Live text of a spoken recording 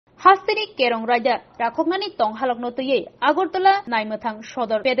Hasteni Kerong Raja Rakognani Tong Halokno Tuye Agortala Naimwthang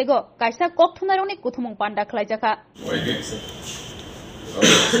Sodor Pedego Kaisa Kokthunaroni Kuthumung Panda Khlaijaka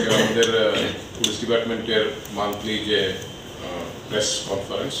আমাদের police ডিপার্টমেন্টের monthly যে press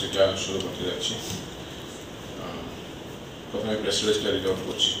conference এটা শুরু করতে যাচ্ছি। প্রথমে প্রেস রিলিজটা রিড আউট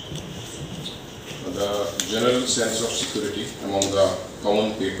করছি। The general sense of security among the common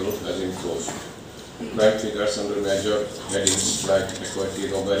people has improved. Crime figures under major headings like equity,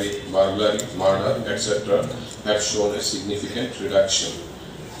 robbery, burglary, murder, etc. have shown a significant reduction.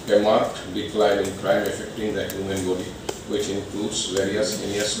 A marked decline in crime affecting the human body, which includes various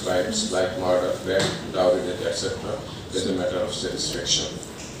heinous crimes like murder, rape, dowry death, etc., is a matter of satisfaction.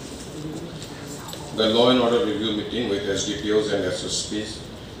 The Law and Order Review meeting with SDPOs and SSPs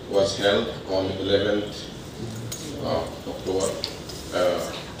was held on 11th October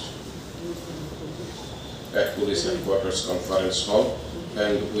at Police Headquarters Conference Hall,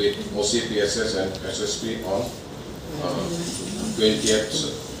 and with OCPSS and SSP on 20th.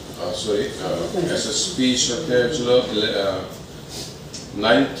 SSP সাথে ছিল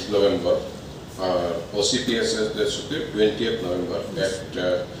 9th November, OCPSS দের সাথে 20th November at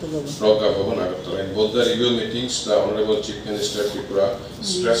Pragya Bhavan, Agartala. In both the review meetings, the Honorable Chief Minister Tripura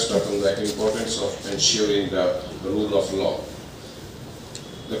stressed upon the importance of ensuring the rule of law.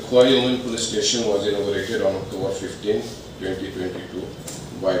 The Khwai Women Police Station was inaugurated on October 15, 2022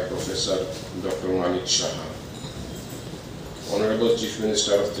 by Professor Dr. Manik Shaha. Honorable Chief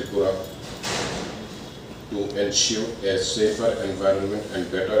Minister of Tripura, to ensure a safer environment and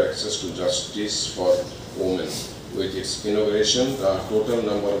better access to justice for women. With its inauguration, the total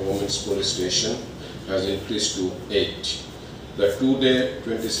number of women's police stations has increased to 8. The two-day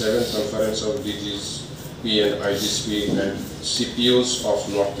 27th conference of DGs, P and IGSP and CPOs of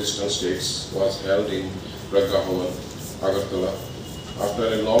northeastern states was held in Pragya Bhavan, Agartala. After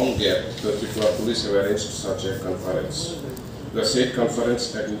a long gap, the Tripura Police have arranged such a conference. The said conference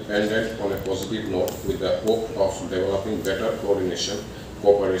ended on a positive note with the hope of developing better coordination,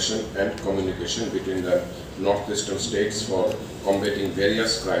 cooperation and communication between the northeastern states for combating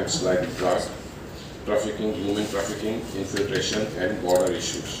various crimes like drug trafficking, human trafficking, infiltration and border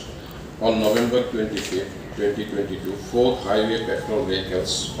issues. On November 25, 2022, 4 highway patrol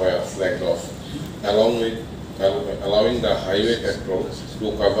vehicles were flagged off, allowing the highway patrol to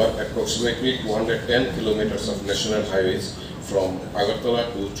cover approximately 210 kilometers of national highways from Agartala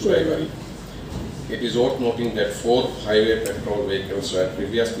to Churaibari. It is worth noting that 4 highway patrol vehicles were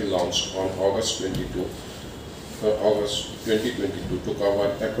previously launched on August 2022 to cover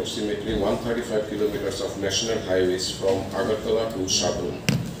approximately 135 kilometers of national highways from Agartala to Shabun.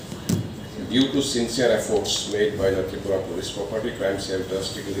 Due to sincere efforts made by the Tripura Police, property crimes have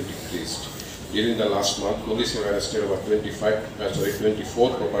drastically decreased. During the last month, police have arrested over 24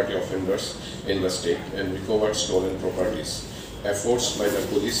 property offenders in the state and recovered stolen properties. Efforts by the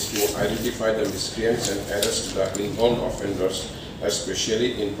police to identify the miscreants and arrest the involved offenders, especially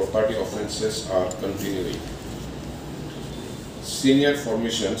in property offences, are continuing. Senior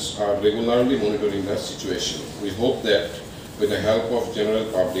formations are regularly monitoring the situation. We hope that with the help of general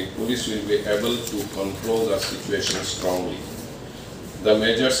public, police will be able to control the situation strongly. The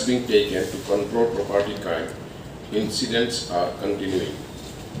measures being taken to control property crime incidents are continuing.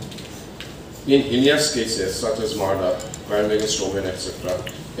 In heinous cases such as murder, crime against women, etc.,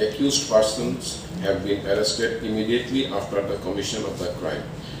 accused persons have been arrested immediately after the commission of the crime.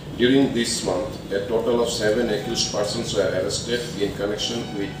 During this month, a total of 7 accused persons were arrested in connection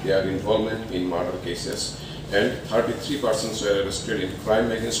with their involvement in murder cases, and 33 persons were arrested in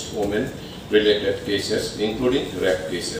crime against women related cases, including rape cases.